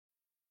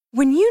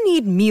When you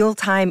need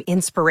mealtime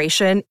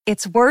inspiration,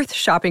 it's worth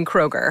shopping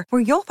Kroger,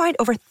 where you'll find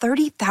over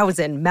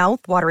 30,000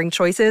 mouth-watering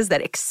choices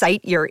that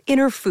excite your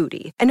inner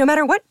foodie. And no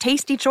matter what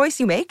tasty choice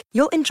you make,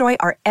 you'll enjoy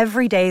our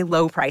everyday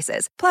low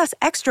prices, plus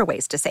extra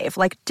ways to save,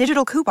 like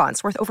digital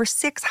coupons worth over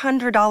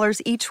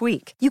 $600 each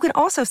week. You can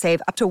also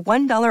save up to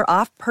 $1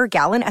 off per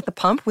gallon at the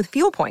pump with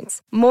fuel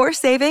points. More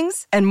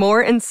savings and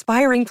more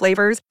inspiring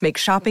flavors make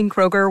shopping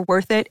Kroger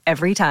worth it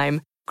every time.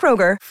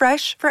 Kroger,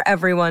 fresh for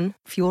everyone.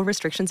 Fuel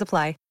restrictions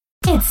apply.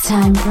 It's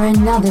time for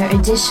another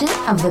edition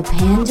of the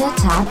Panda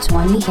Top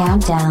 20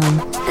 Countdown.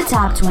 The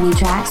top 20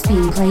 tracks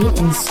being played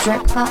in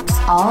strip clubs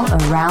all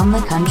around the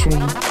country.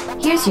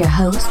 Here's your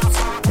hosts,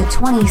 the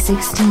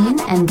 2016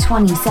 and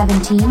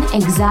 2017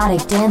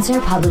 Exotic Dancer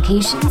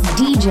Publications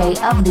DJ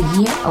of the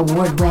Year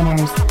award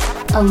winners,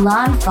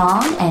 Alon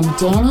Fong and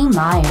Danny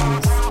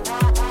Myers.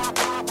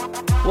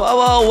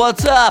 Whoa,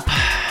 what's up?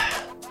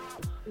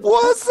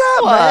 What's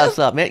up, man? What's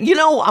up, man? You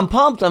know, I'm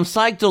pumped. I'm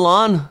psyched,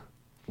 Alon.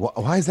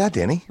 Why is that,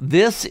 Danny?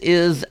 This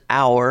is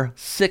our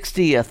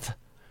 60th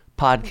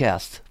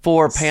podcast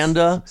for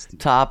Panda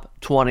Top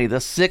 20. The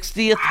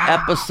 60th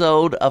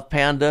episode of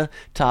Panda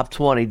Top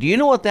 20. Do you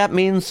know what that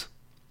means?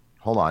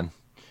 Hold on.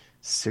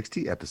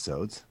 60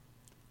 episodes.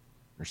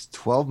 There's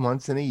 12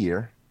 months in a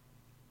year.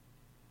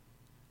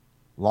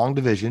 Long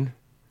division.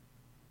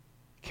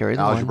 Carry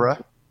the algebra.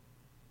 one.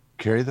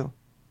 Carry the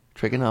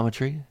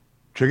trigonometry.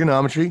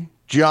 Geometry.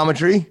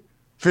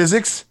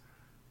 Physics.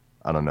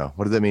 I don't know.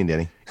 What does that mean,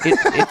 Danny?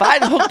 If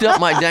I'd hooked up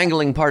my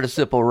dangling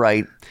participle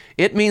right,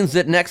 it means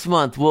that next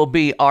month will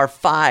be our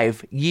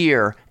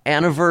 5-year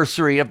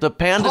anniversary of the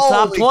Panda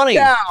Top 20.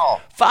 Cow.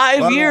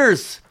 5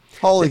 years.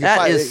 Holy That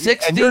cow. is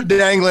 60. And you're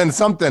dangling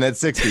something at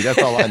 60. That's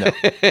all I know.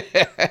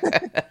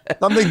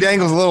 Something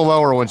dangles a little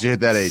lower once you hit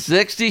that age.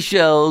 60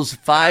 shows,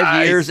 5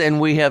 Nice. years, and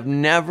we have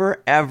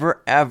never,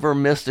 ever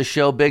missed a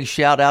show. Big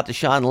shout out to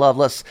Sean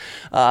Loveless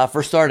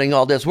for starting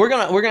all this. We're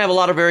gonna have a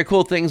lot of very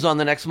cool things on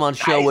the next month's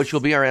show, which will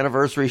be our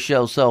anniversary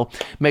show. So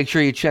make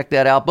sure you check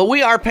that out. But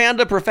we are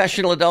Panda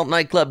Professional Adult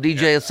Nightclub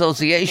DJ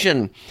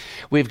Association.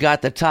 We've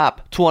got the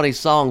top 20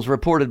 songs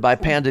reported by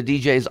Panda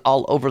DJs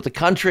all over the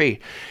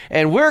country,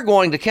 and we're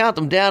going to count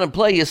them down and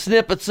play you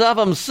snippets of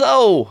them.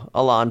 So,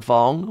 Alon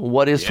Fong,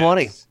 what is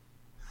 20?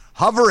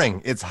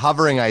 Hovering. It's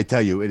hovering, I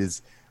tell you. It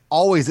is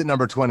always at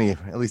number 20,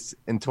 at least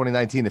in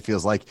 2019, it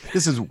feels like.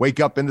 This is Wake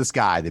Up in the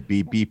Sky, the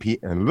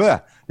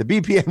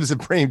BPM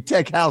Supreme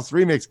Tech House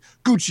remix.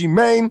 Gucci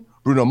Mane,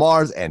 Bruno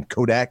Mars, and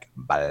Kodak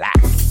Black.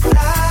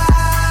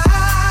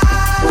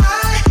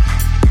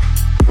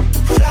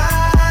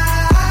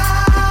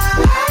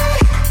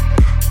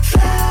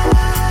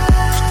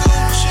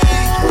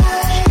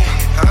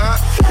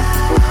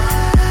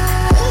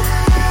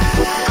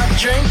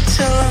 Drink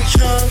till I'm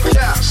drunk,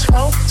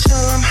 smoke till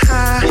I'm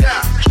high,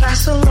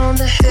 castle on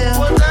the hill,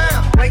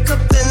 wake up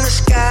in the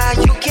sky,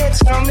 you can't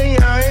tell me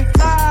I ain't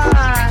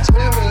fly,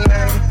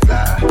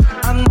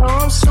 I know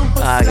I'm super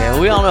fly. Okay,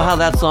 we all know how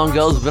that song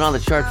goes. Been on the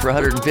chart for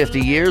 150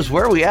 years.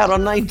 Where are we at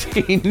on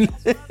 19?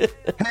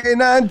 Hey,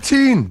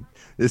 19.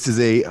 This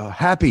is a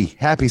happy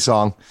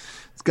song.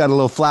 It's got a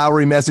little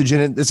flowery message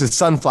in it. This is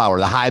Sunflower,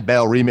 the High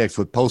Bell remix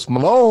with Post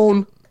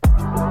Malone.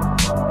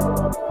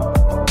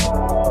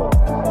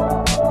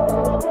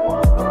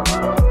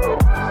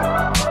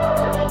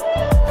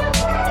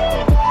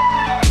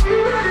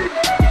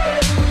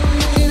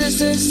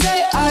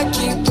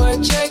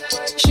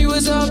 She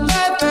was a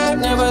bad,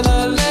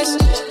 nevertheless.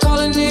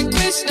 Calling it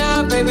quits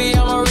now, baby,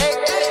 I'm a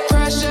wreck.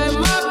 Crash at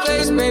my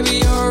place, baby,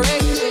 you're a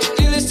wreck.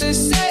 Needless to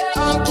say,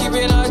 I'm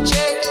keeping her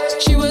check.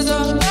 She was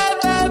a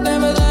bad,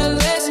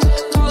 nevertheless.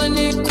 Calling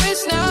it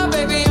quits now,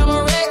 baby, I'm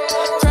a wreck.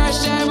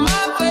 Crash at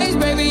my place,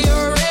 baby,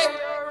 you're a wreck.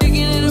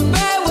 Thinking in a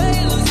bad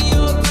way, losing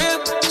your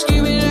grip.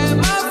 Screaming at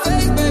my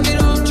face, baby,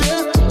 don't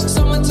trip.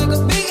 Someone took a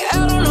big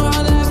L, don't know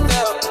how that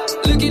felt.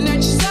 Looking at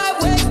you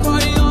sideways,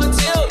 party on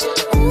tilt.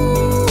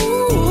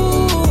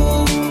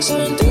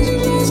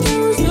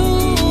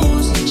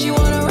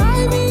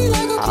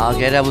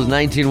 Okay, that was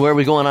 19. Where are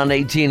we going on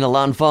 18,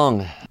 Alon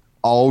Fong?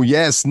 Oh,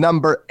 yes,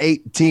 number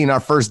 18, our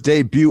first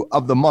debut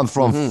of the month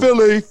from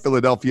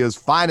Philadelphia's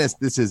finest.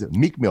 This is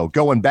Meek Mill,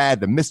 Going Bad,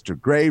 the Mr.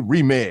 Gray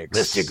remix.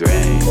 Mr.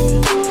 Gray.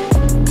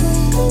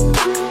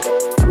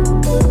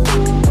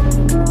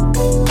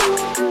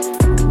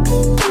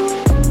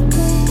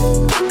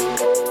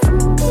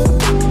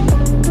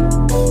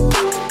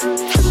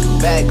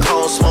 Back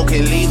home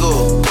smoking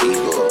legal.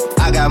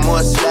 I got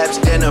more slaps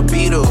than the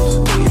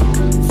Beatles.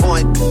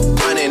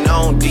 Running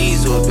on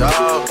diesel,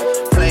 dog.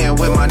 Playing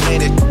with my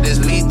name, this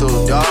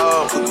lethal,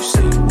 dog. Who you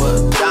say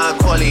what? Don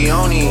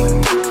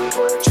Corleone.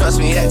 Trust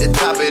me, at the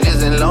top it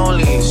isn't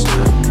lonely.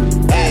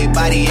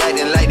 Everybody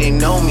acting like they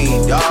know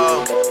me,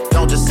 dog.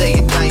 Don't just say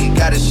it now, you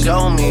gotta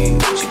show me.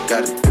 What you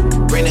gotta do?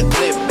 Bring the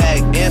clip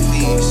back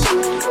empties.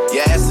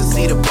 You asked to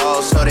see the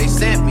ball, so they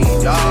sent me,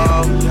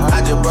 dog.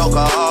 I just broke her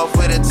off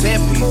with a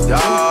 10-piece,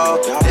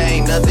 dog. There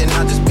ain't nothing,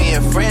 I'm just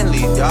being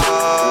friendly,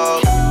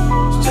 dog.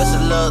 just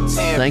a little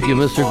 10. Thank you,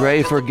 Mr.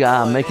 Gray, for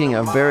making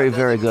a very,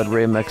 very good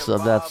remix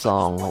of that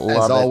song.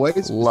 Love it.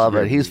 Always, love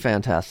it. He's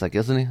fantastic,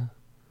 isn't he?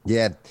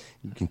 Yeah,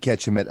 you can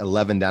catch him at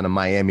 11 down in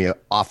Miami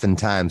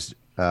oftentimes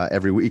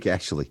every week,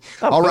 actually.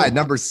 All right,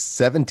 number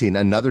 17,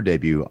 another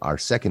debut, our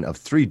second of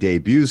 3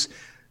 debuts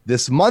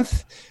this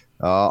month.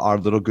 Our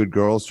little good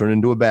girls turned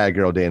into a bad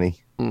girl,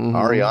 Danny.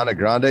 Ariana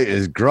Grande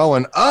is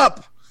growing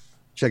up.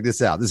 Check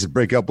this out. This is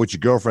Break Up With Your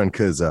Girlfriend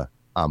because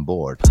I'm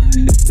bored. Oh,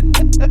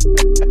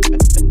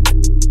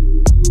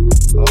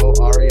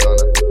 Ariana.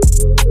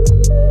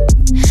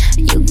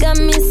 You got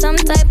me some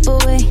type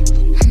of way.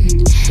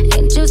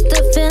 Ain't used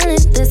to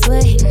feeling this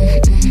way.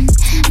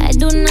 I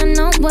do not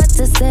know what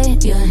to say.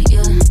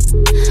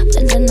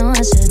 But I know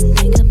I shouldn't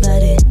think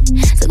about it.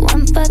 So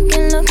one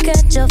fucking look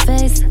at your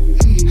face.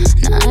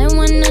 Now I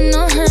wanna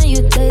know how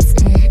you taste.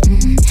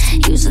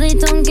 Usually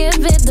don't give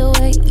it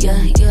away.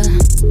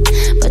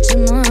 But you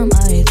know I'm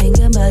already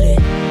thinking about it.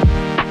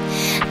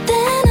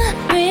 Then I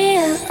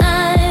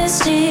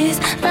realize she's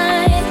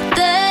right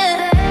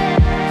there.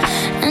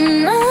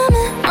 And I'm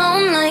at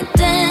home like,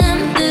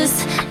 damn,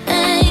 this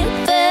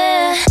ain't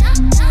fair.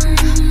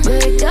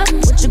 Break up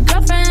with your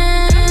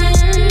girlfriend.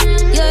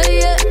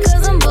 Yeah,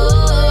 cause I'm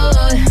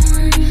bored.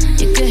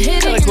 You can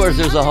hit And it. of course,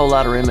 there's a whole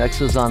lot of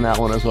remixes on that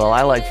one as well.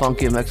 I like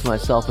Funky Mix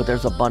myself, but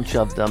there's a bunch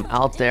of them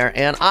out there.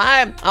 And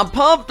I'm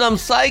pumped. I'm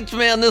psyched,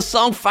 man. This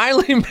song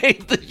finally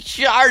made the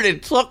chart.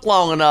 It took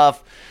long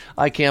enough.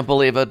 I can't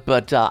believe it,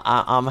 but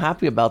I'm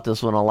happy about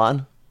this one,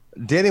 Alon.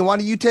 Danny, why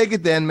don't you take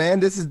it then,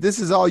 man? This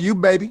is all you,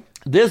 baby.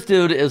 This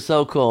dude is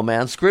so cool,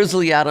 man.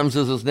 Scrizzly Adams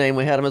is his name.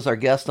 We had him as our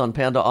guest on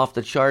Panda Off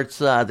the Charts,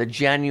 the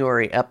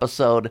January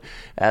episode,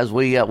 as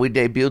we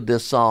debuted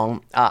this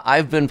song.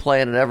 I've been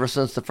playing it ever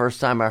since the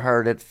first time I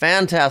heard it.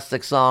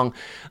 Fantastic song,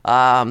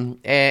 and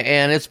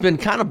it's been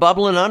kind of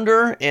bubbling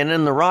under and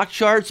in the rock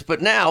charts,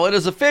 but now it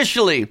is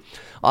officially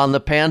on the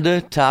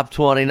Panda Top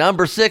 20.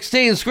 Number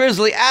 16,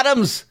 Scrizzly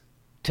Adams.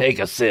 Take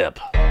a sip.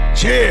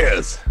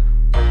 Cheers.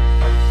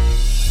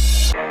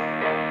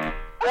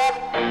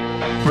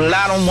 Well,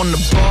 I don't wanna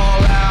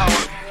ball out.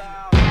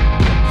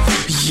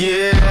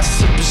 Yeah,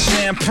 sipping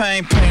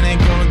champagne, pain ain't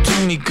gonna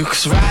do me good.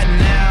 Cause right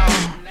now,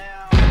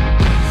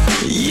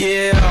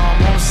 yeah,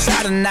 I'm on the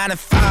side of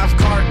 95,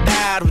 car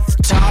died with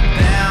the top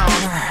down.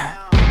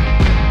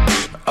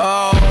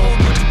 Oh,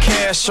 but the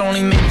cash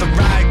only make the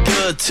ride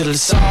good till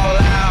it's all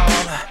out.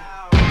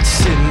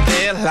 Sitting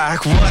there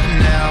like, what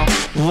now?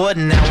 What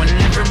now? When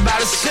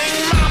everybody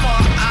sing, mama,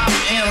 I'm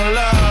in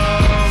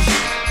love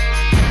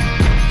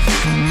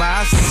with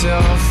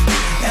myself.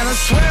 And I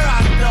swear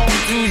I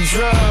don't do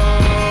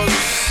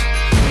drugs.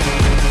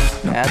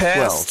 Now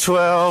past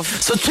 12.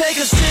 So take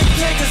a sip,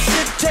 take a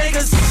sip, take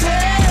a sip.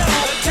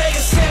 Take a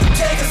sip,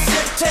 take a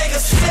sip, take a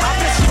sip. I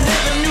bet you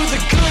never knew the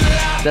good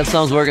life. That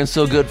song's working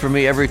so good for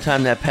me. Every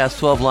time that past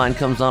 12 line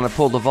comes on, I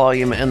pull the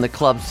volume and the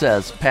club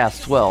says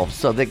past 12.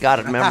 So they got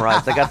it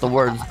memorized. They got the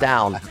words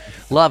down.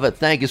 Love it.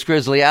 Thank you,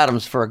 Scrizzly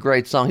Adams, for a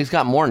great song. He's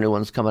got more new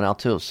ones coming out,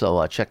 too.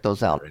 So check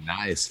those out. Very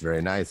nice.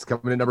 Very nice.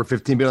 Coming in number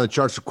 15, been on the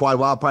charts for quite a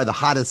while. Probably the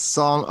hottest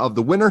song of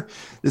the winter.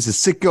 This is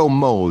Sicko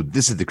Mode.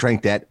 This is the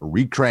Crank That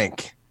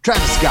Recrank.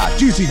 Travis Scott,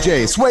 Juicy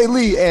J, Sway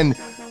Lee, and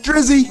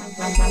Drizzy.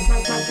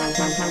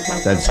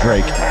 That's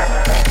Drake.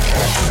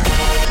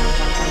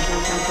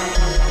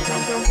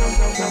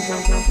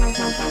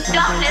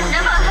 Darkness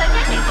never hurt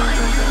anyone.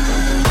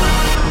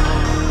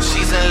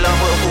 She's in love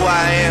with who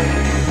I am.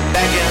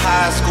 Back in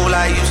high school,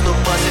 I used to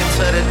bust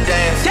into the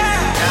dance. Now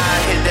I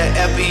hit the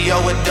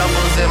FBO with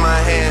doubles in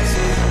my hands.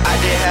 I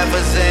did half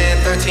a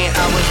Zen, 13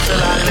 hours till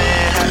I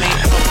land. Had me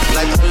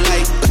like a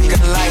light, like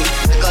a light,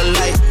 like a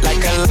light,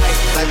 like a light,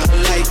 like a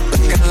light,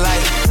 like a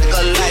light, like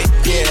a light.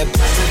 Yeah,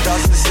 Pastor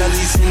Dawson,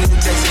 Shelly, sending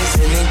texts,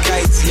 sending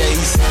kites. Yeah, he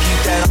said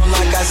keep that on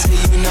like I say,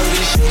 you know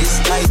this shit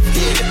is tight.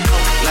 Yeah,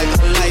 like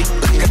a light,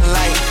 like a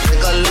light,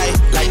 like a light,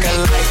 like a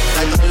light,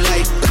 like a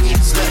light.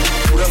 Slip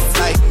through the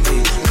flight,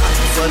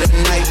 for the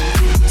night.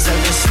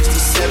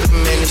 767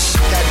 minutes, shit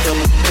got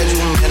double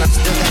bedroom, man. I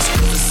still got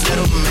school to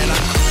settle, man. I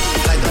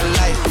like a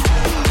light,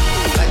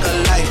 like a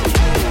light.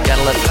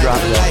 Gotta let it drop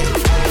like a though. light,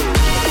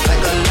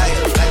 like a light,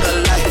 like a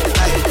light,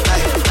 like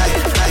a light,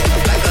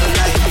 like a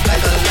light,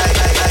 like a light, like a light,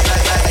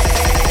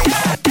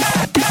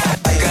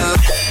 like a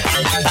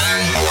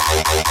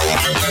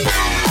light.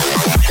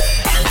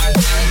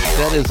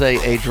 That is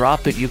a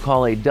drop that you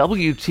call a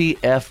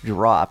WTF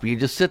drop. You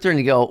just sit there and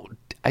you go,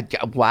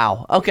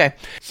 wow. Okay.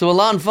 So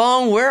Alon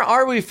Fong, where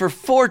are we for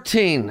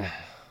 14?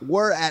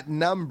 We're at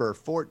number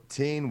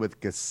 14 with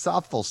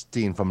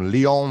Gesaffelstein from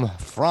Lyon,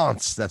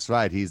 France. That's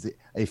right. He's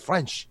a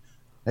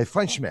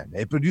Frenchman,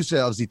 a producer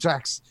of the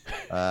tracks.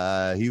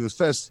 He was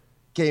first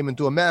came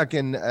into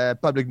American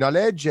public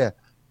knowledge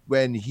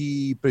when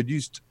he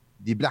produced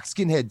the Black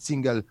Skinhead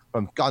single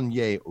from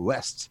Kanye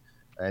West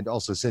and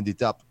also sent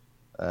it up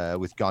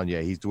with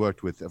Kanye. He's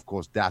worked with, of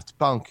course, Daft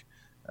Punk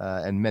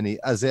and many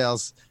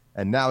others.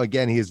 And now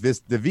again, he is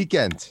The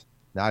Weeknd.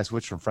 Now I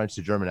switched from French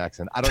to German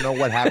accent. I don't know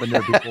what happened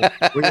there, people.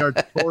 We are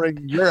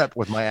touring Europe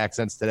with my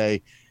accents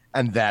today.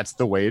 and that's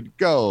the way it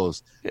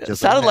goes. It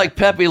sounded like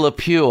Pepe Le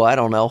Pew. I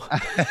don't know.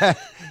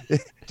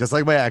 Just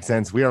like my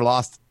accents, we are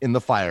lost in the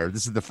fire.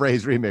 This is the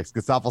Phrase remix.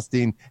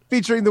 Gesaffelstein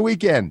featuring The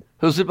Weeknd.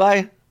 Who's it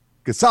by?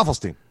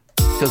 Gesaffelstein.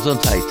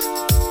 Gesundheit.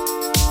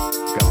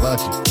 God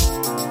bless you.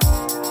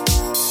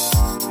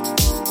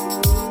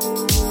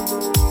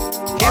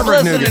 Keep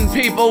listening,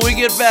 people. We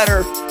get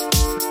better.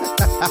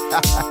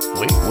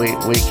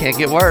 we can't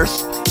get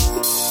worse.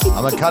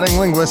 I'm a cunning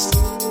linguist.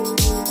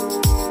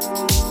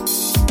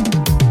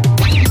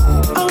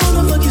 I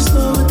wanna fuck you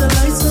slow with the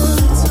lights on.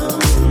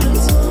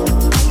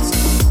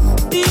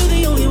 You're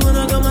the only one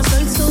I got my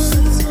sights on.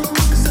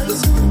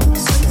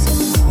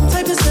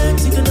 Type of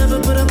sex you can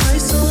never put a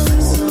price on.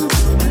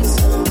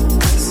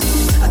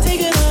 I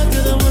take it off,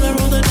 you're the one I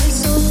roll the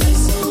dice on.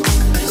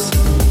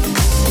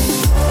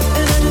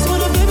 And I just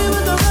wanna baby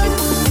with the right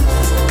one.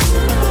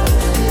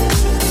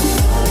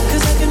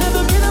 'Cause I can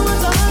never be the one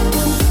to hide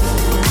one.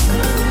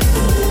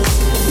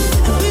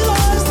 And we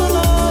lost a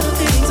lot of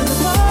things in the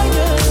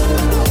fire.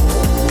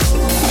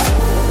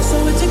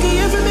 So it took a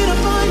year for me to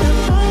find them.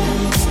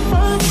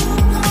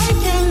 I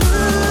can't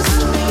lose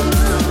you, baby.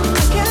 I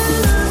can't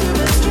love you,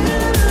 baby. I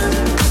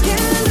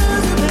can't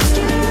love you,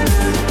 baby.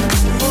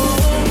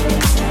 Oh, I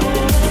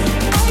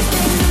can't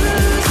lose you,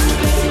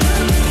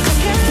 baby. I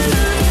can't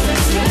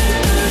love you,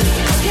 baby. I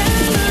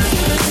can't love you, baby.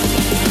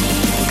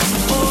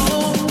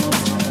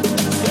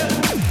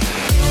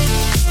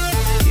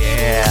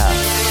 Yeah.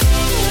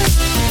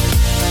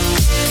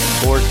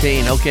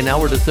 14. Okay, now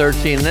we're to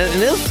 13. And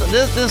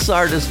this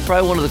artist is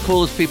probably one of the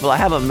coolest people. I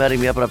haven't met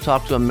him yet, but I've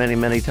talked to him many,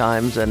 many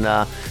times and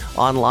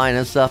online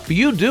and stuff.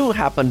 You do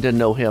happen to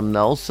know him,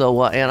 though.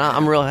 So, and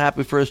I'm real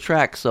happy for his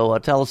track. So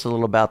tell us a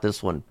little about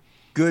this one.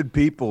 Good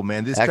people,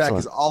 man. This Excellent. track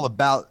is all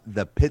about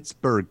the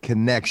Pittsburgh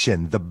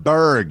connection, the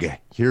Berg.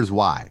 Here's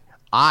why.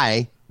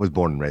 I was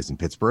born and raised in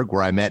Pittsburgh,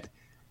 where I met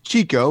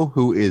Chico,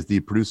 who is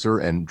the producer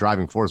and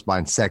driving force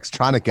behind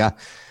Sextronica.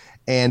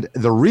 And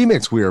the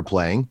remix we are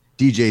playing,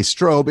 DJ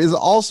Strobe, is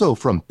also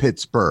from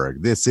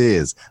Pittsburgh. This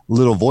is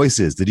Little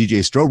Voices, the DJ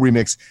Strobe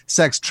remix,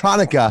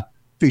 Sextronica,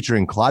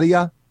 featuring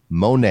Claudia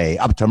Monet,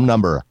 up to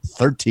number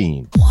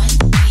 13.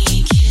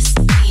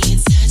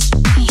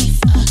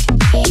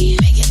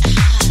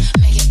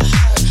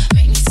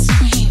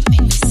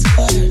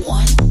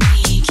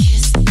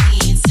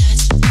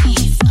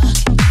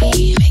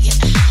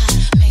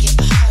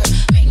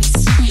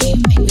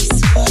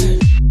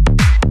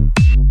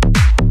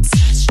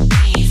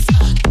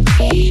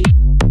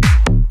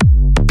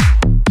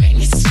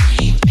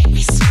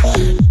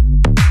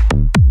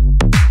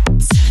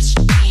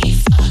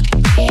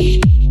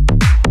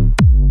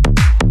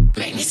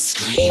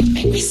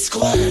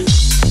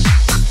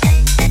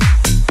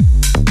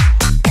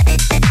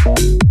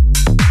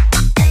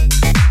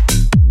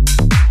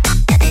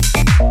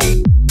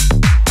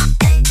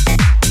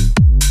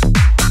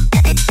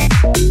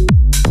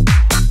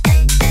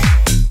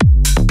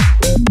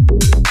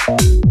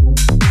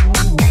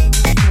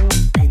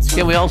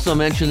 Can we also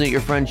mention that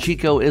your friend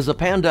Chico is a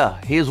panda?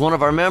 He is one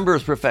of our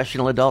members,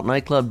 Professional Adult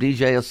Nightclub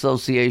DJ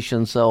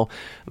Association. So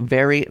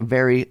very,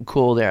 very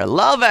cool there.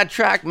 Love that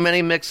track.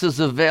 Many mixes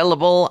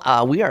available.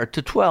 We are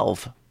to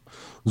 12.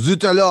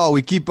 Zut alors,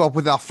 we keep up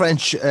with our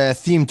French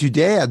theme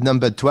today at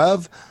number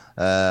 12.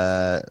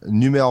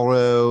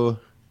 Numero...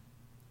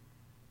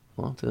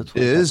 Well, that's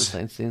what is...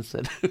 Saint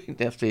said.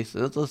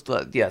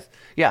 Yes.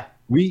 Yeah.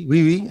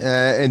 Oui.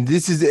 And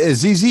this is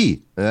ZZ.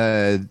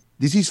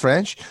 This is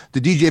French. The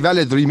DJ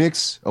Valid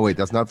remix. Oh, wait,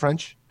 that's not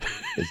French?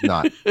 It's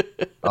not.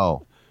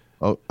 Oh,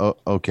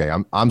 okay.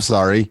 I'm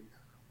sorry.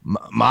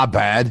 My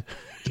bad.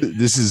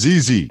 This is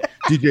ZZ.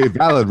 DJ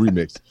Valid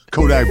remix.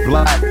 Kodak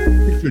Black.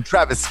 Featuring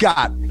Travis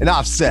Scott and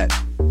Offset.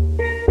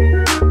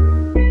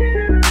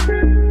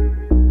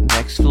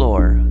 Next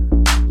floor.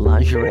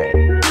 Lingerie.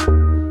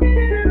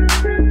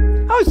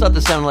 I always thought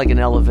this sounded like an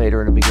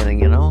elevator in the beginning,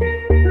 you know?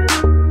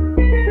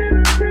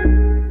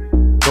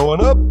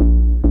 Going up.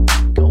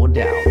 Going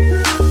down.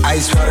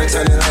 Ice water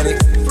turn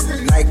Atlantic.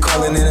 Night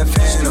calling in a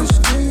phantom.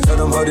 Tell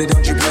them, hold it,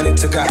 don't you panic.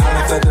 Took a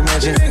island, felt the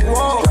mansion.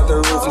 Drop the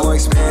roof, more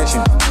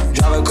expansion.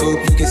 Drive a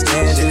coupe, you can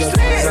stand it.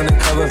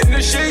 Undercover,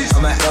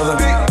 I'm a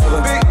lover.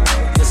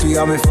 Yes, we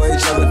all meant for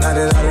each other. Now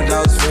that all the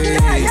dogs free.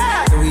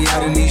 And we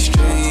out in these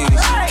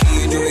streets. Can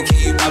you do it? Can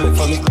you pop it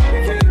for me?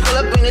 Pull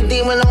up in the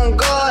demon on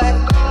guard.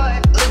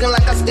 Looking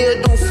like I still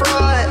do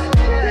fraud.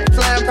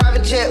 Flying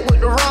private jet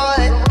with the rod.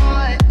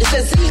 It's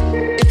that Z.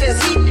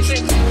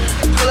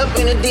 Pull up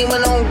in the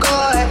demon on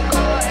guard.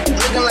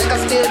 Looking like I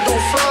still do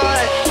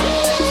fraud.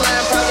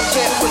 Flying private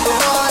jet with the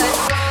rod.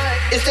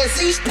 It's that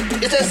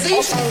Z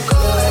on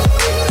guard.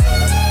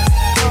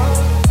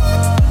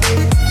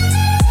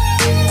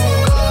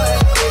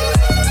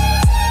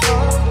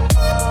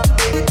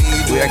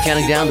 We are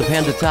counting down to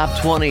Panda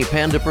Top 20,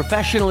 Panda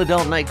Professional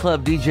Adult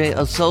Nightclub DJ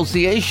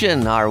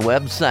Association, our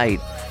website,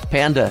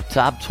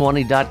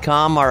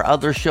 pandatop20.com, our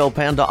other show,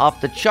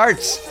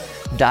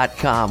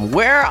 pandaoffthecharts.com.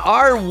 Where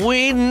are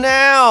we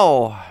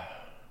now?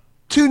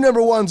 2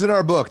 number ones in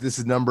our book. This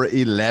is number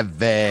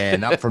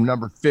 11. Up from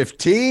number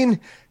 15.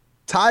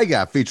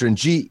 Tyga featuring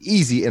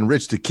G-Eazy and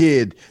Rich the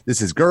Kid.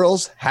 This is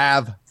Girls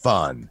Have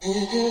Fun.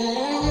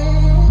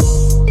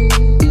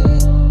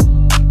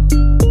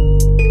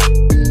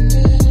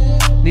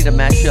 Need a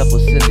mashup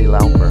with Cyndi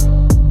Lauper.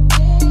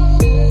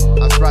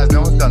 I'm surprised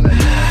no one's done that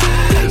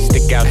yet.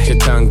 Stick out your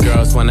tongue,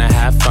 girls wanna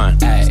have fun.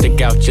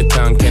 Stick out your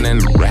tongue, can I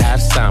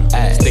have some?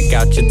 Stick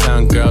out your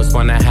tongue, girls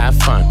wanna have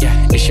fun.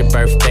 It's your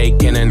birthday,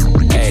 can I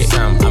have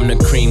some? I'm the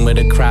cream with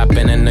a crop,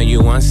 and I know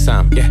you want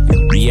some.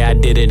 Yeah, I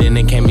did it, and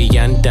it can't be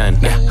undone.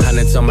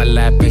 Hundreds on my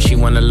lap, and she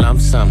wanna lump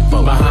sum.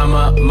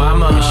 Bahama,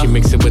 mama, and she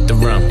mix it with the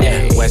rum.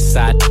 West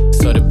side,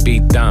 so the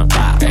beat dump.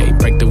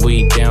 Break the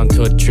weed down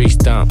to a tree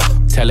stump.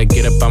 Tell her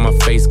get up on my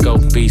face, go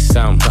be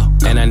some.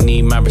 And I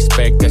need my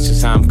respect, that's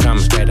just how I'm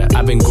coming.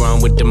 I've been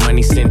growing with the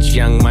money since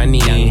young money.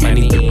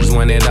 Money bitches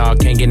want it all,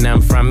 can't get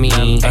nothing from me.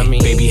 Ay,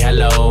 baby,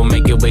 hello,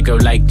 make it wiggle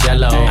like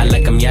Jello. I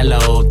like them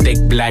yellow, thick,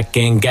 black,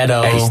 and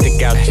ghetto. Ay,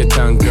 stick out your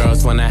tongue,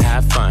 girls wanna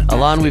have fun.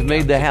 Alon, we've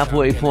made the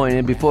halfway point,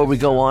 and before we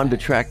go on to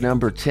track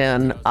number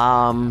 10,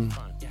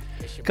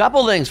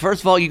 couple things.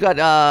 First of all, you got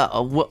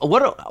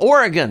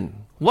Oregon.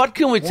 What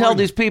can we tell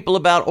these people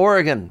about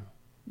Oregon?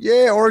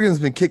 Yeah, Oregon's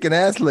been kicking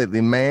ass lately,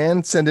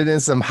 man. Sending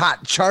in some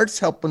hot charts,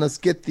 helping us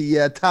get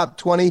the top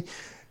 20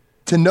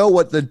 to know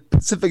what the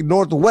Pacific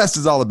Northwest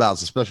is all about.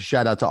 So special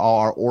shout out to all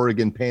our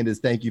Oregon Pandas.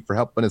 Thank you for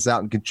helping us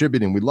out and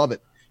contributing. We love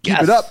it.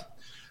 Keep it up.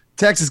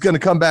 Texas is going to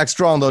come back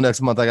strong, though, next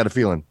month. I got a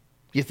feeling.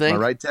 You think? Am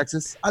I right,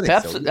 Texas? I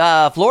think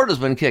so. Florida's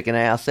been kicking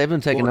ass. They've been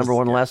taking number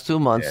one the last 2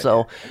 months. Yeah,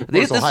 so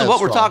this is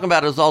what we're talking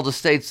about is all the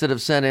states that have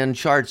sent in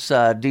charts,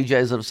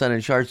 DJs that have sent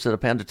in charts to the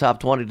Panda Top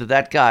 20 to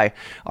that guy,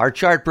 our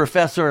chart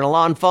professor, and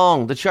Alon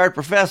Fong, the chart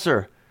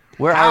professor.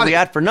 Where are we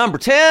at for number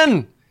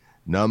 10?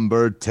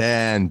 Number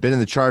 10. Been in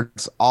the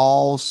charts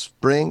all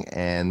spring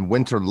and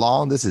winter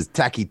long. This is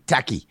Taki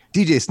Taki.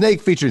 DJ Snake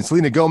featuring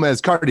Selena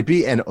Gomez, Cardi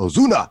B, and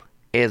Ozuna.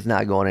 It's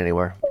not going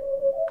anywhere.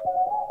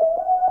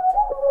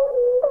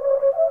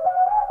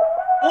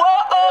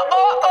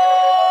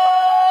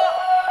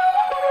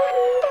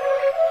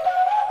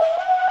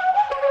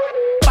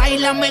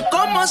 Báilame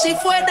como si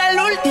fuera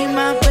la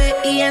última vez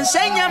y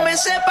enséñame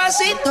ese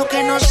pasito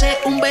que no sé,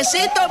 un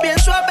besito bien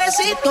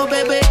suavecito,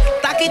 bebé.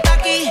 Taki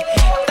taki,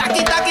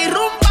 taki taki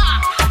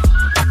rumba.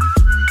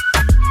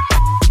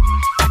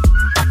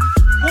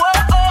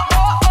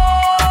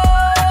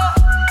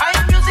 Hay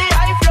music,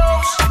 hay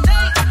flows.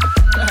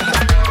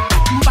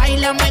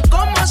 Báilame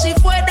como si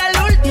fuera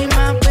la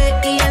última vez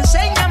y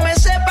enséñame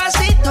ese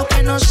pasito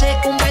que no sé,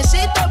 un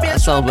besito bien. That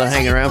song's been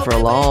hanging around for a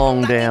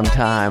long damn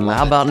time.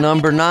 How about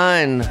number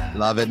 9?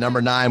 Love it.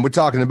 Number 9. We're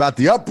talking about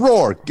the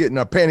uproar, getting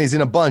our panties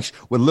in a bunch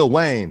with Lil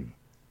Wayne.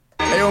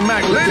 Hey, yo,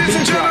 Mac, ladies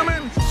and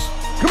gentlemen.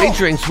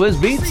 Featuring Swizz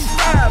Beatz.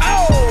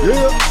 Oh.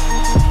 Yeah.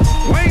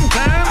 Wayne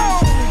time.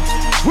 Oh.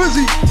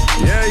 Swizzy.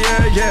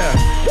 Yeah.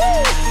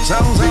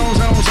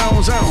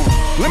 Zone.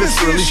 Let me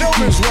see your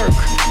shoulders work.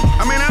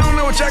 I mean, I don't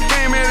know what y'all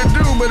came here to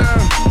do, but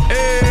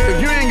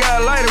if you ain't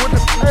got a lighter, what the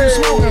f*** you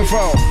smoking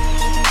for?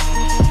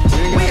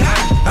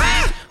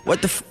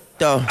 What the f***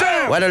 though?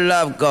 Where the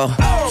love go?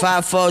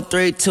 5, 4,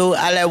 3, 2,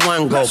 I let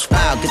one go.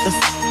 Wow, get the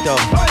f*** though.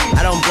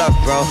 I don't bluff,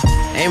 bro.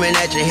 Aiming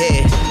at your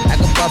head like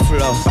a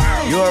buffalo.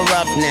 You a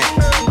roughneck,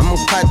 I'm a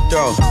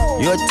cutthroat.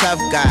 You a tough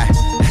guy,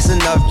 that's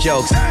enough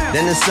jokes.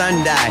 Then the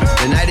sun died,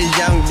 the night is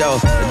young though.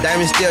 The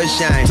diamond still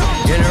shine,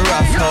 you're in a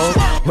rough hole.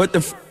 What the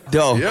f***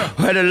 though?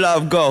 Where the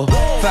love go?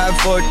 5,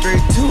 4, 3,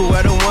 2,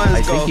 where the ones go?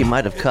 I think he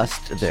might have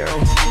cussed there.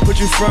 Put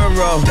you front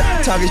row,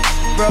 talking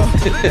bro.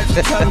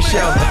 Tongue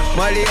show,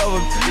 money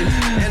over.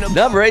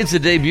 Number 8's a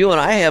debut,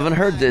 and I haven't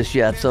heard this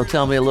yet, so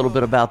tell me a little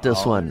bit about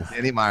this one.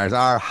 Danny Myers,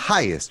 our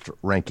highest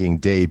ranking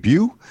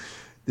debut.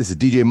 This is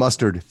DJ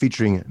Mustard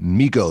featuring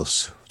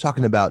Migos,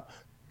 talking about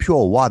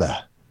pure water.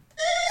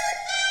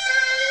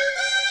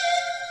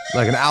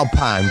 Like an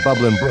alpine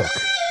bubbling brook,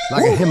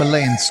 like a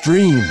Himalayan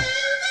stream.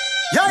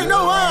 Y'all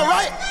know why,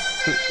 right?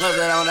 What's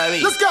that on that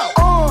beat? Let's go.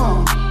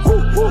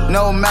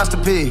 No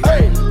masterpiece.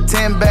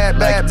 10 bad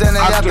babs and they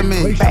after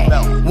me.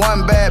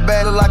 One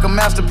bad look like a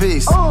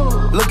masterpiece.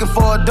 Looking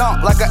for a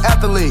dunk like an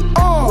athlete.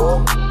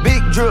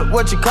 Big drip,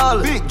 what you call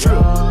it? Big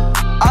drip.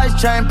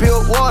 Ice chain,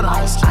 pure water.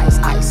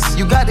 Ice.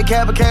 You got the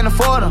cab, but can't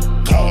afford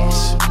them.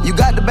 Cash. You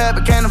got the bad,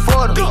 but can't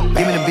afford them.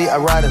 Give me the beat, I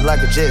ride it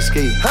like a jet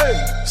ski.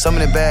 Some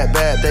of the bad,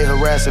 they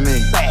harassing me.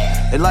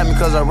 They like me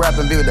cause I rap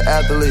and be with the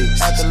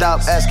athletes.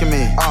 Stop asking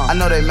me, I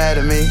know they mad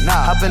at me.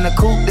 Hop in the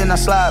coupe, then I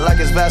slide like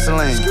it's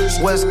Vaseline.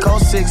 West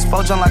Coast 6,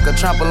 poach on like a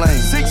trampoline.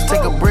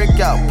 Take a brick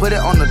out, put it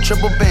on the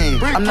triple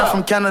beam. I'm not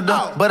from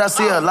Canada, but I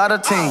see a lot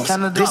of teams.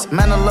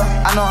 Dismantle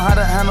her, I know how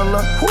to handle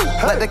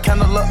her. Light the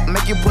candle up,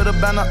 make you put a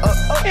banner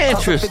up.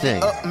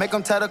 Interesting. Make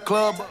them tie the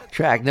club up.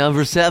 Track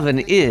number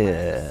 7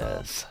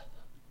 is...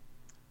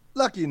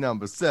 Lucky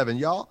number 7,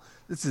 y'all.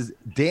 This is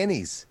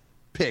Danny's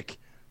pick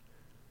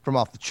from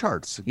off the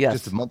charts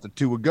just a month or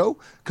two ago.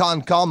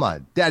 Con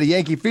Calma, Daddy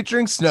Yankee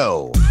featuring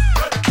Snow.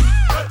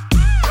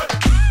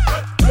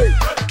 Hey,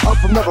 up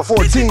from number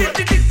 14.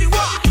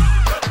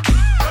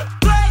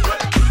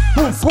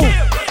 Boom, boom.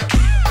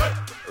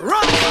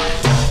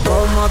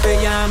 Como ¿Cómo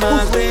te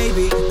llamas,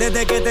 baby?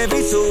 Desde que te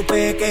vi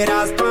supe que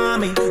eras pa'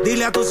 mí.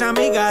 Dile a tus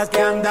amigas que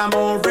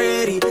andamos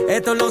ready.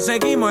 Esto lo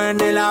seguimos en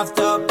el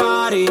after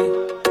party.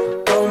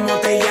 ¿Cómo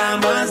te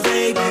llamas,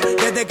 baby?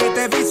 Desde que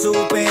te vi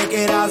supe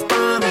que eras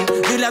pa' mí.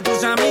 Dile a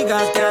tus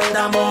amigas que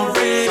andamos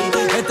ready.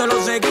 Esto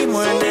lo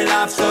seguimos en el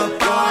after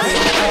party.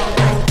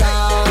 Con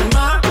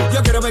calma,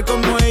 yo quiero ver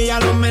cómo ella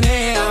lo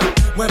menea.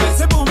 Mueve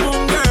ese boom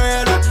boom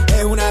girl.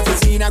 Es una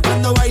asesina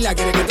cuando baila,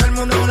 quiere que todo el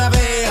mundo la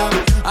vea.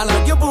 I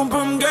like your boom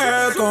boom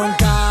girl. Con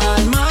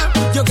calma,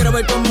 yo quiero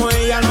ver cómo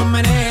ella lo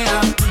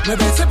menea.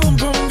 Mueve ese boom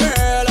boom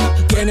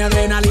girl. Tiene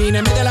adrenalina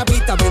en medio de la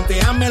pista,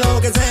 venteame lo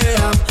que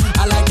sea.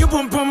 I like your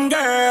boom boom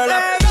girl.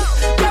 Hey,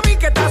 ya vi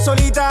que estás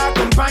solita,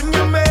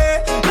 acompáñame.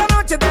 La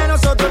noche de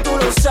nosotros tú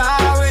lo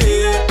sabes.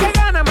 Que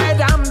gana me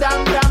dam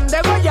dam dam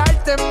de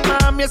guayarte,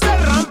 mami. Ese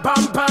ram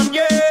pam pam,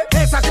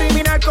 yeah. Esa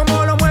criminal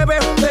como lo mueve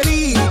es un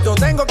delito.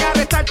 Tengo que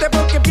arrestarte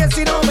porque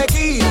pienso y no me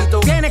quito.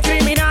 Tienes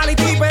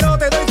criminality, pero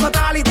te doy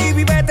fatality.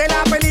 Vivete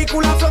la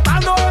película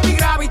flotando en mi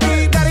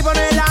gravity. Daddy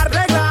pone la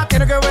regla,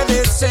 tiene que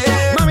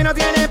obedecer. Mami no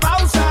tiene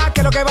pausa,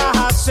 ¿qué es lo que vas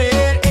a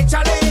hacer?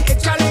 Échale,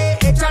 échale,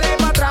 échale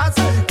para atrás.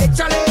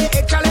 Échale,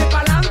 échale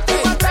para adelante.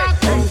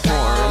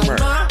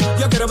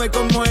 Yo quiero ver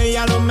cómo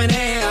ella lo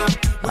menea.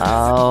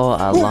 Oh,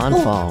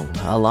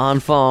 Alon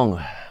Fong.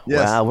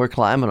 Yes. Wow, we're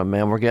climbing them,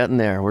 man. We're getting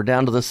there. We're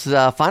down to this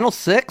final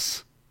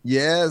 6.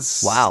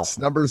 Yes. Wow. It's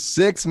number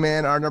 6,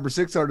 man. Our number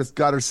 6 artist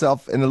got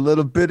herself in a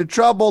little bit of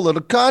trouble, a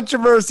little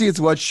controversy. It's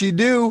what she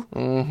do.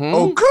 Mm-hmm.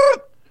 Oh,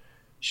 good.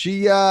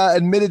 She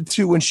admitted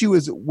to, when she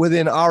was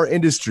within our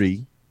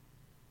industry,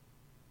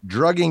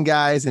 drugging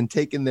guys and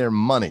taking their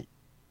money,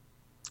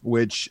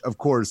 which, of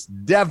course,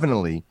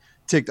 definitely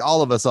ticked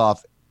all of us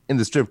off in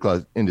the strip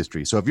club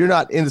industry. So if you're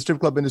not in the strip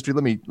club industry,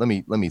 let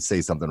me say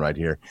something right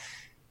here.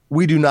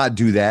 We do not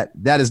do that.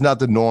 That is not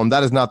the norm.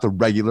 That is not the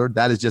regular.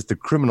 That is just the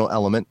criminal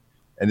element.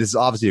 And this is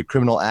obviously a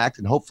criminal act.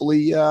 And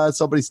hopefully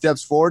somebody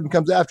steps forward and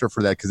comes after her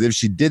for that. Because if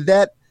she did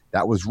that,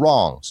 that was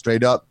wrong.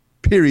 Straight up,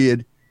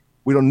 period.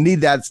 We don't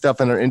need that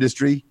stuff in our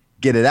industry.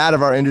 Get it out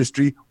of our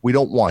industry. We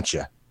don't want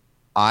you.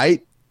 All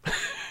right?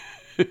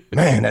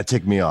 Man, that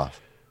ticked me off.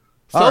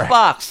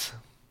 Soapbox.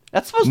 Right.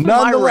 That's supposed to be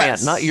my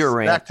rant, not your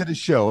rant. Back to the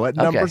show at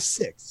number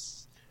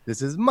 6.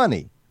 This is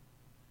Money,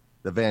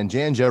 the Van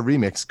Janja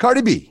remix.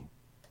 Cardi B.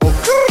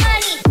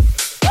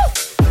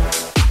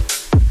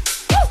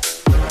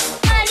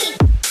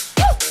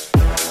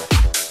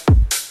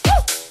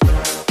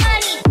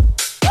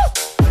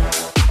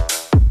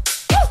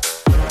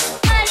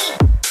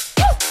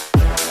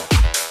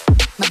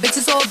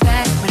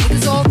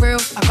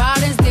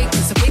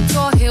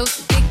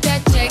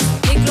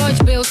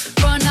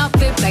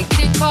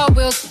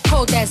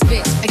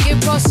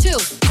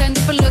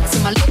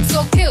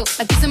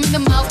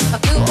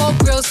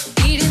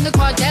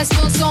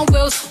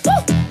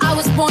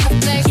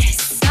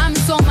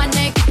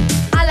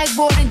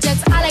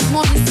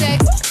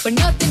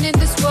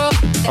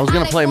 I was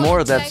going to play more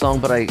of that song,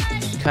 but I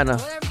kind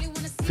of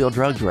feel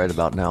drugged right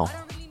about now.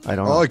 I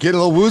don't know. Oh, get a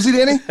little woozy,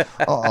 Danny?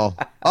 Uh-oh.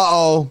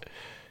 Uh-oh.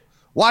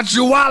 Watch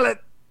your wallet.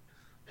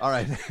 All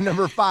right,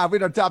 number 5. We're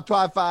in our top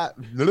 5.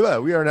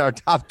 We are in our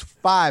top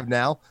 5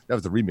 now. That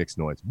was the remix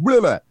noise.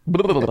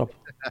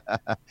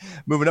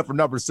 Moving up from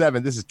number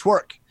 7, this is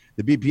Twerk,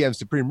 the BPM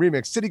Supreme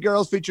remix. City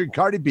Girls featuring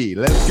Cardi B.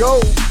 Let's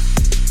go.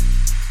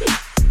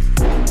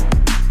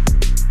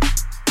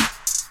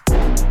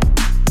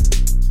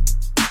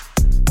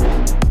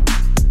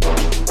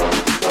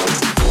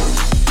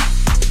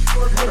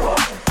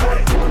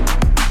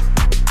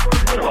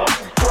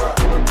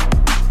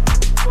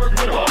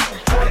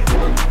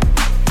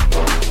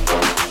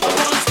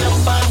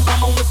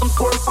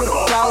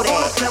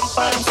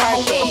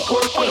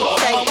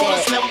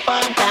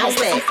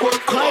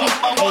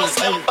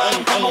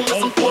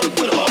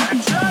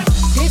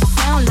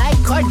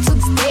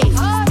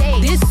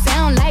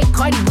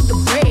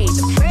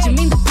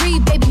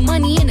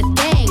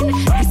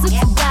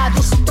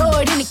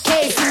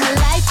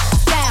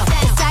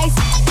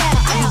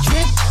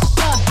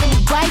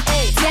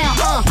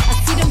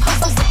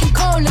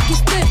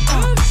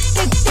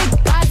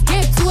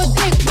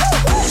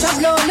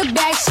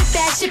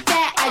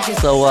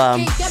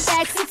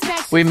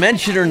 We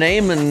mentioned her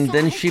name, and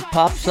then she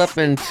pops up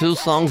in 2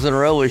 songs in a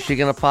row. Is she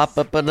going to pop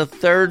up in a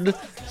 3rd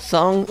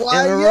song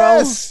in a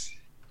row?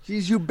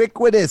 She's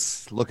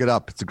ubiquitous. Look it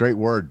up. It's a great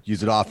word.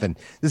 Use it often.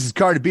 This is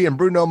Cardi B and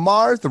Bruno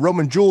Mars, the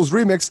Roman Jules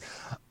remix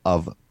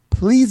of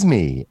Please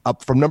Me,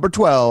 up from number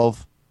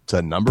 12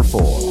 to number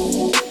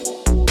 4.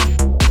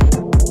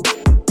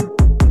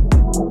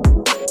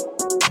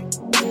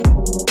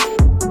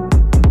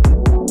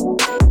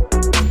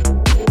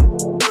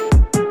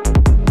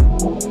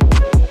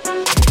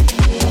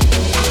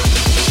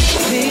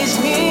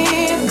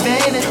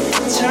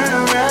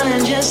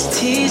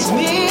 Tease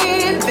me,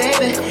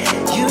 baby.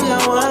 You know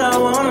what I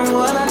want and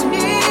what I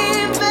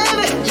need,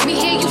 baby. Let me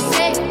hear you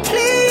say,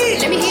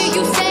 please. Let me hear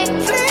you say,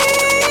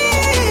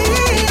 please.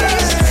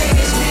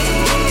 Tease me,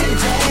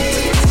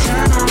 baby.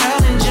 Turn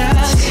around and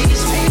just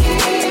tease me,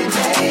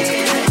 baby.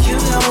 You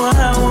know what I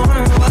want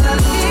and what I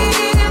need.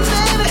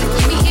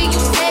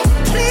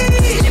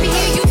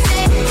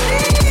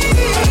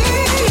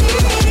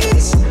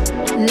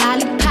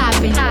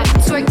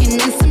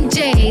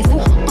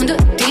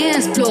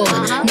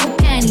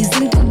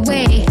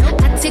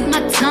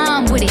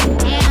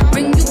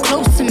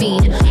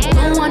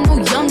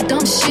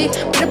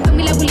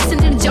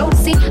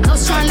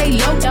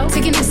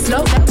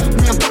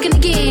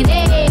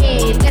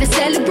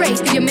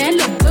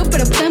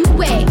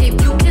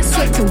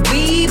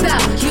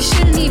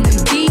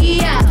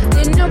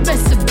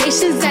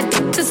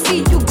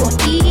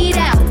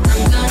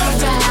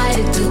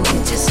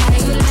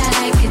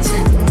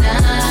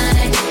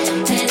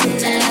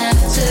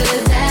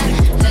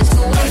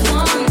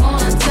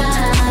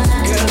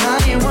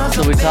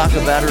 talk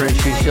about her and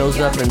she shows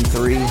up in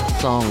 3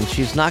 songs.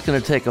 She's not going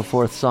to take a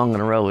 4th song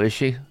in a row, is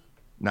she?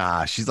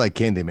 Nah, she's like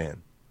Candyman.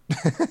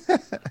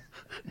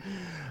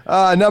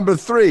 Number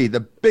 3,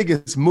 the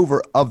biggest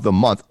mover of the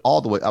month,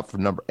 all the way up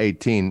from number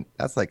 18.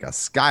 That's like a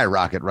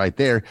skyrocket right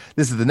there.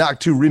 This is the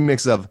Knock 2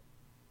 remix of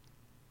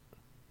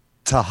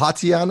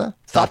Tatiana.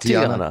 I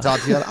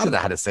don't know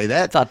how to say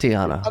that.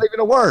 Tatiana. Not even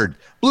a word.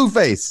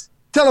 Blueface.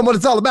 Tell them what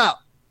it's all about.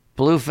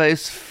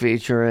 Blueface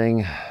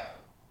featuring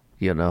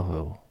you know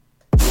who.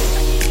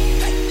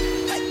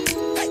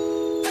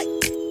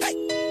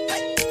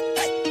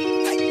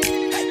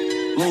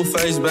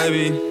 Blueface,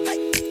 baby.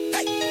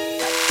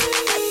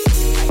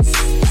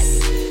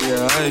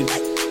 Yeah, hey.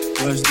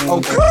 Bust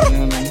down,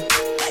 Tatiana.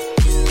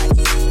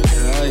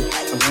 Yeah, hey.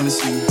 I wanna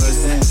see you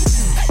bust down.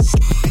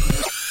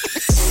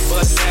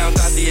 Bust down,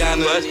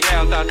 Tatiana. Bust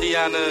down,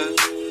 Tatiana.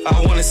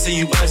 I wanna see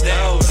you bust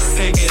down.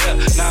 Pick it up,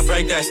 now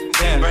break that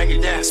down. Break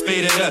it down,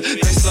 speed it up,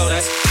 then slow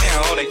that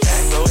down on the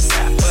cat. Slow it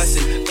down, bust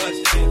it,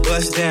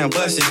 bust down,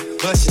 bust it,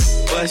 bust it,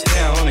 bust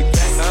down on the cat.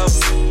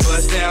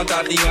 Bust down,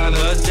 Tatiana.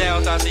 Bust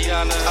down,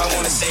 Tatiana. I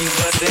wanna see you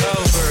bust it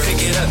over. Pick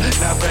it up,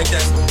 now break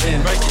that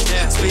down. Break it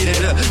down, speed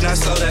it up, now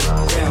slow that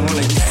down on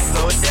the cat.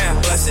 Slow it down,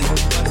 bust it,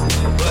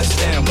 bust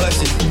down,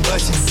 bust it,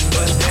 bust it,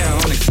 bust down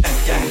on the cat.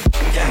 Gang,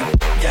 gang,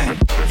 gang,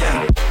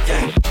 gang,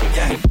 gang,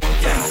 gang,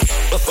 gang.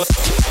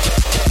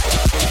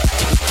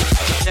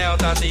 Down,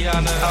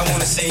 Tatiana, I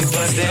wanna see you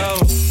bust down.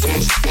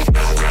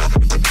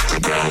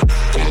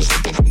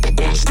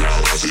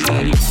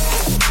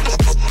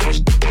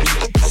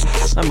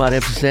 I might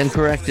have to stand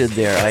corrected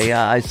there.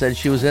 I said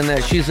she was in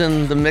that. She's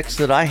in the mix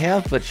that I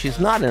have, but she's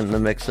not in the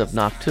mix of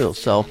Knock 2.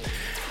 So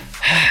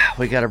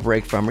we got a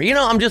break from her. You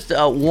know, I'm just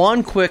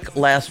one quick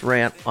last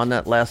rant on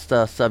that last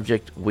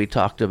subject we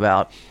talked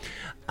about.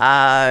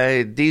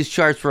 These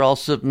charts were all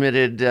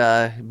submitted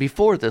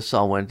before this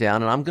all went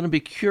down, and I'm going to be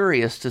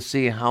curious to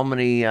see how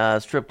many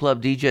strip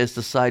club DJs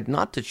decide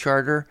not to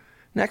charter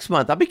next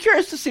month. I'll be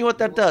curious to see what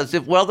that does.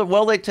 If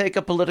will they take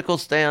a political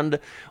stand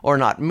or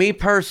not? Me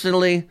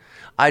personally,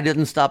 I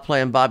didn't stop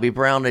playing Bobby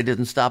Brown. I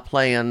didn't stop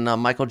playing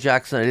Michael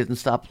Jackson. I didn't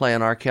stop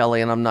playing R.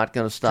 Kelly, and I'm not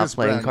going to stop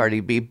playing Brown. Cardi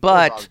B.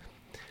 But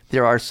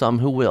there are some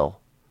who will.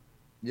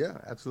 Yeah,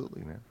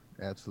 absolutely, man.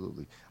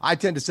 Absolutely. I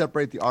tend to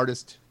separate the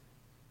artist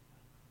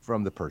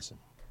from the person.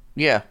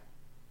 Yeah.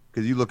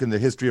 Because you look in the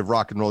history of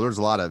rock and roll, there's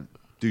a lot of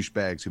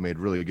douchebags who made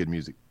really good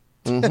music.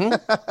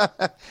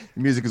 Mm-hmm.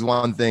 Music is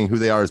one thing. Who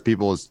they are as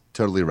people is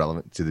totally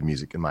irrelevant to the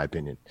music, in my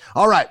opinion.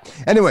 All right.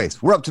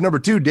 Anyways, we're up to number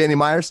 2, Danny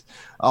Myers.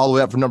 All the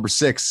way up from number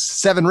 6,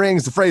 7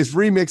 Rings, the Phrase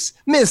remix,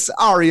 Miss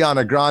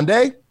Ariana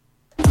Grande.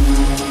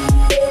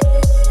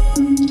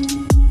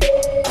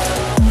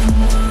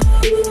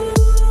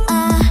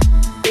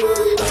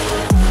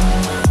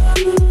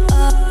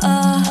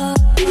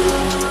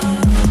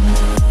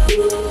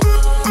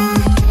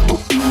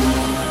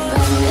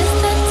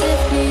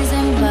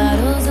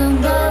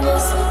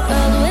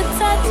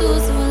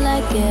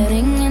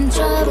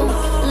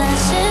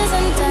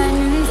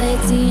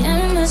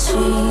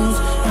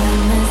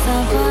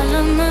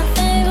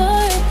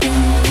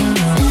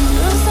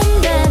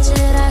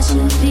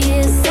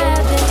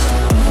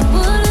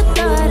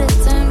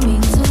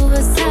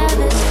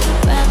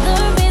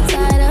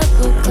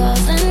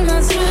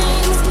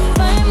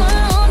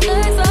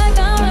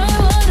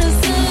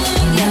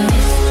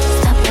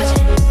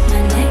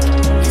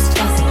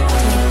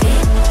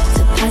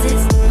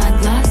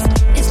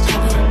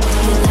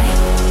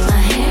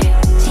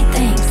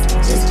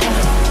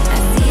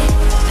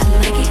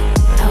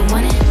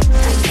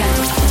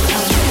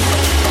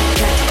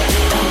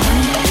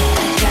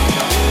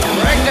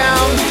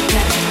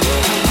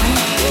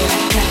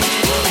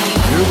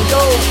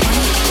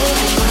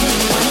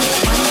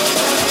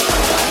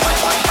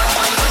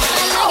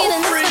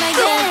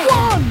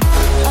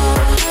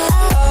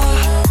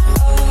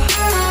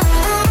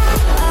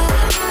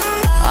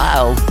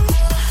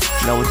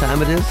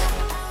 It is?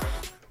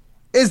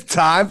 It's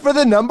time for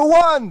the number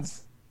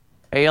ones.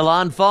 Hey,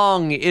 Alan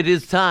Fong, it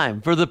is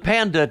time for the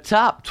Panda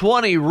Top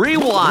 20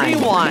 Rewind.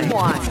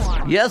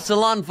 Yes,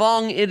 Alan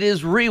Fong, it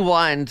is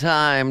rewind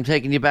time,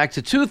 taking you back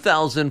to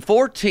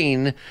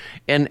 2014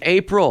 in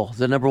April.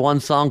 The number 1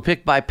 song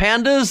picked by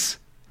Pandas.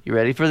 You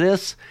ready for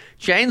this?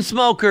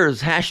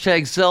 Chainsmokers,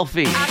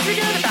 #selfie. After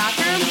you go to the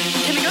bathroom,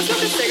 can we go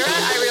smoke a cigarette?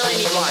 I really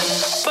need one.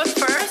 But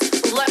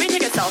first, let me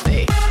take a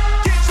selfie.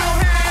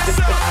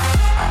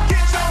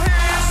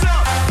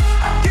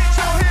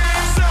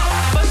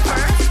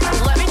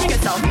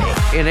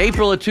 In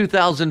April of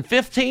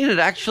 2015, it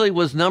actually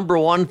was number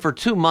 1 for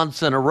 2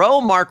 months in a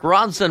row. Mark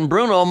Ronson,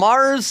 Bruno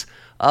Mars,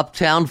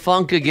 Uptown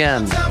Funk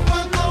again.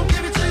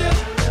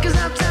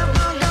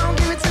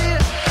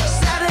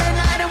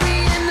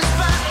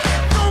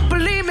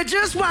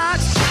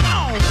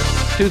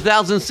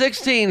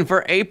 2016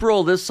 for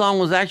April, this song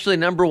was actually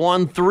number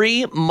 1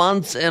 3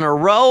 months in a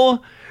row.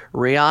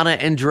 Rihanna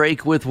and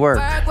Drake with Work.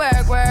 Work,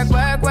 work, work,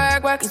 work,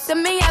 work, work. You see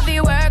me heavy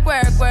work,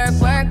 work, work,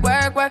 work,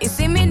 work, work. You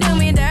see me do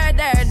me dirt,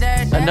 dirt,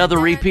 dirt, dirt. Another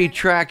repeat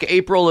track,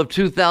 April of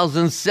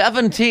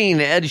 2017,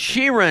 Ed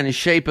Sheeran,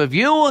 Shape of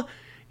You.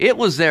 It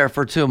was there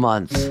for 2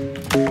 months.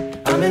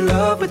 I'm in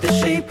love with the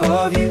shape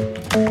of you.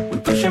 We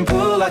push and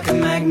pull like a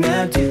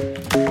magnet do.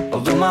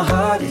 Although my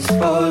heart is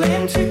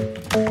falling too.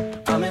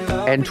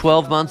 And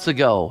 12 months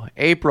ago,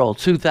 April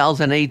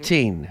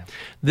 2018,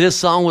 this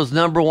song was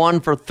number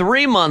 1 for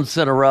 3 months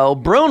in a row.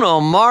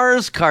 Bruno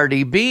Mars,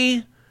 Cardi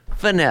B,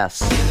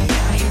 Finesse.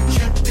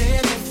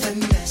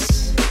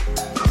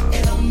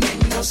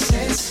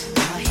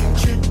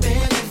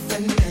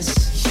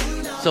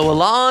 So,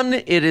 Alon,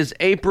 it is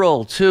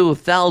April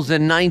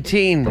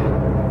 2019.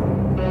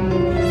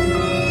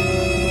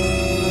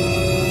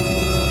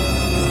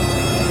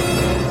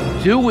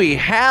 Do we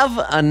have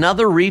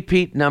another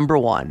repeat number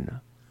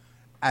 1?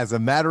 As a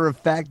matter of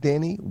fact,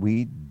 Danny,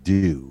 we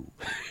do.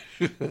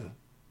 You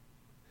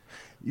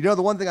know,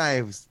 the one thing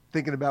I was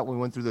thinking about when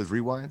we went through those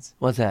rewinds?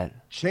 What's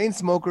that?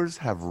 Chainsmokers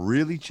have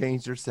really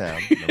changed their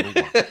sound,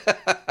 number 1.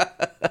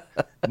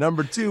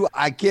 Number 2,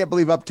 I can't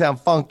believe Uptown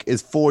Funk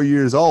is 4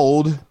 years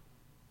old.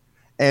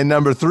 And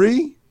number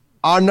 3,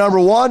 our number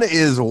 1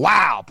 is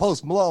Wow,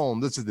 Post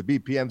Malone. This is the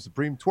BPM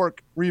Supreme Twerk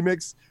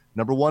remix.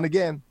 Number 1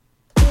 again.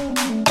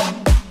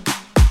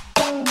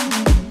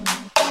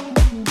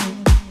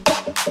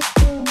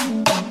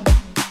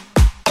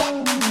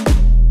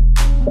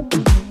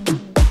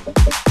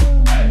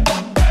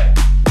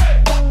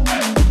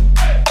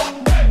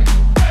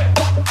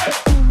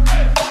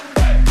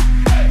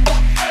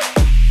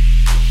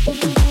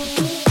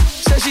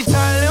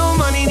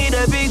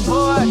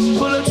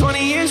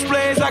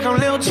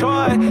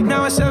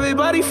 Now it's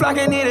everybody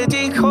flocking, need a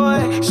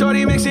decoy.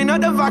 Shorty mixing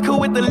up the vodka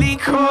with the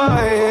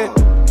liquor.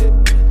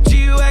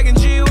 G-Wagon,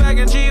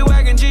 G-Wagon,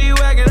 G-Wagon,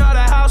 G-Wagon. All the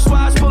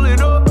housewives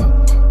pulling up.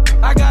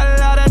 I got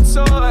a lot of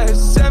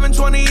toys.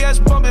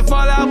 720S pumping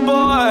Fallout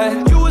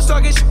Boy. You was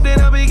talking shit in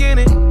the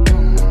beginning.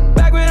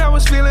 Back when I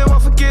was feeling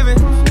unforgiving.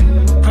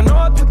 I know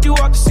I picked you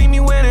up to see me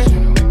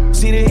winning.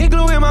 See the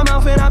igloo in my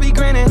mouth and I be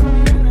grinning.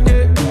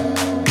 Yeah.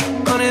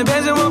 100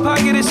 bands in my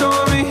pocket, it's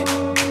on me.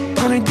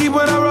 100 deep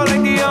when I roll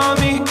like the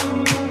army.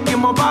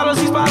 More bottles,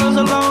 these bottles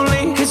are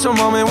lonely. It's a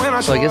moment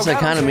when So I guess that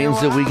kind of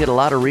means that we get a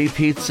lot of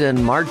repeats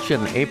in March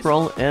and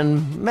April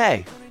and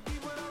May.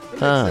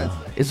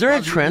 Is there a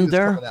trend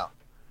there?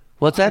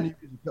 What's that?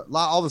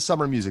 All the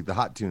summer music, the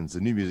hot tunes, the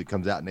new music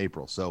comes out in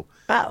April. So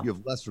you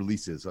have less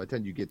releases. So I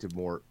tend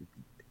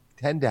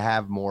to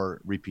have more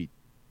repeat.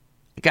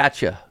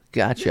 Gotcha.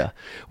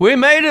 We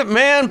made it,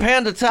 man.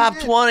 Panda Top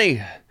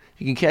 20.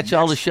 You can catch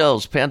all the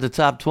shows,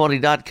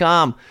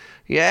 pandatop20.com.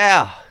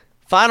 Yeah.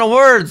 Final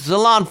words,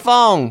 Alon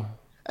Fong.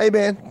 Hey,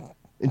 man,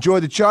 enjoy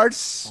the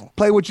charts.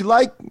 Play what you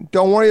like.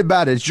 Don't worry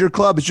about it. It's your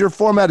club. It's your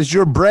format. It's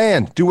your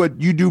brand. Do what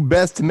you do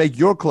best to make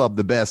your club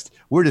the best.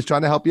 We're just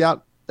trying to help you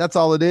out. That's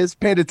all it is.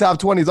 Panda Top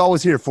 20 is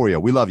always here for you.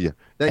 We love you.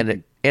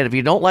 And if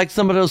you don't like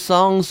some of those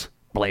songs,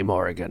 blame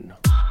Oregon.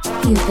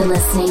 You've been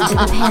listening to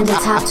the Panda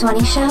Top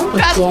 20 Show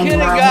with Danny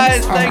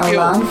guys. Rollins and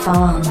Alon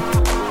Fong.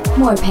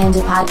 More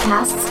Panda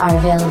podcasts are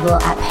available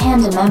at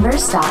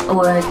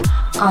pandamembers.org,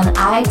 on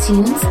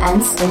iTunes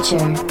and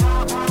Stitcher.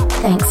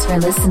 Thanks for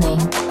listening.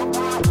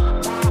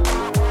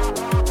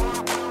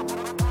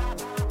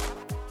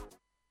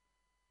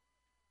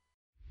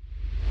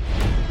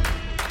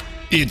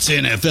 It's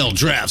NFL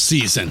draft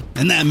season,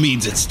 and that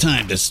means it's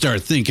time to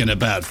start thinking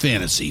about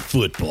fantasy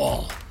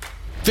football.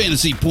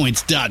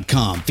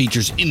 FantasyPoints.com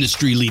features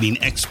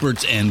industry-leading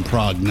experts and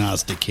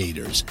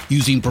prognosticators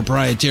using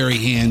proprietary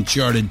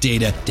hand-charted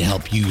data to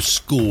help you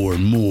score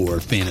more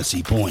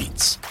fantasy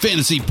points.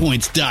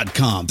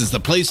 FantasyPoints.com is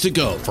the place to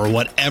go for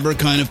whatever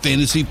kind of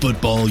fantasy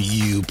football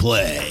you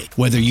play.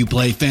 Whether you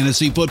play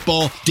fantasy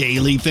football,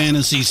 daily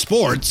fantasy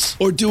sports,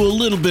 or do a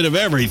little bit of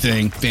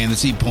everything,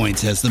 Fantasy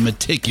Points has the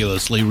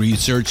meticulously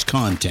researched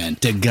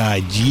content to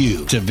guide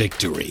you to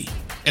victory.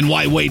 And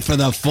why wait for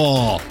the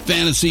fall?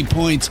 Fantasy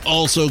Points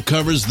also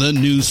covers the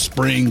new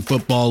spring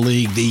football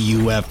league, the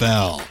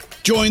UFL.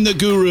 Join the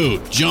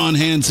guru, John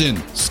Hansen,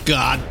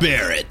 Scott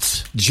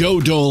Barrett,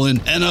 Joe Dolan,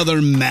 and other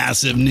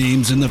massive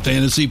names in the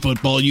fantasy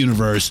football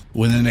universe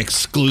with an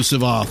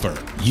exclusive offer.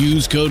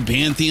 Use code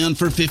Pantheon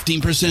for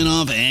 15%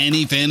 off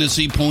any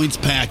Fantasy Points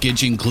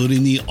package,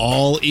 including the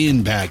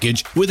all-in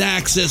package, with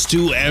access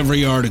to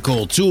every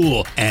article,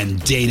 tool,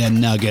 and data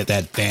nugget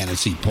that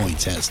Fantasy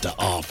Points has to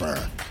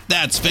offer.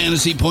 That's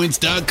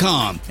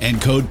FantasyPoints.com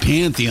and code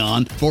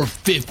Pantheon for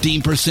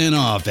 15%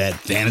 off at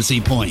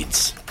Fantasy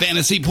Points.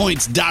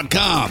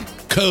 FantasyPoints.com,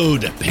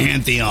 code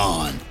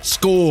Pantheon.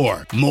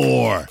 Score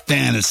more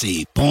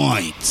fantasy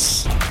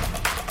points.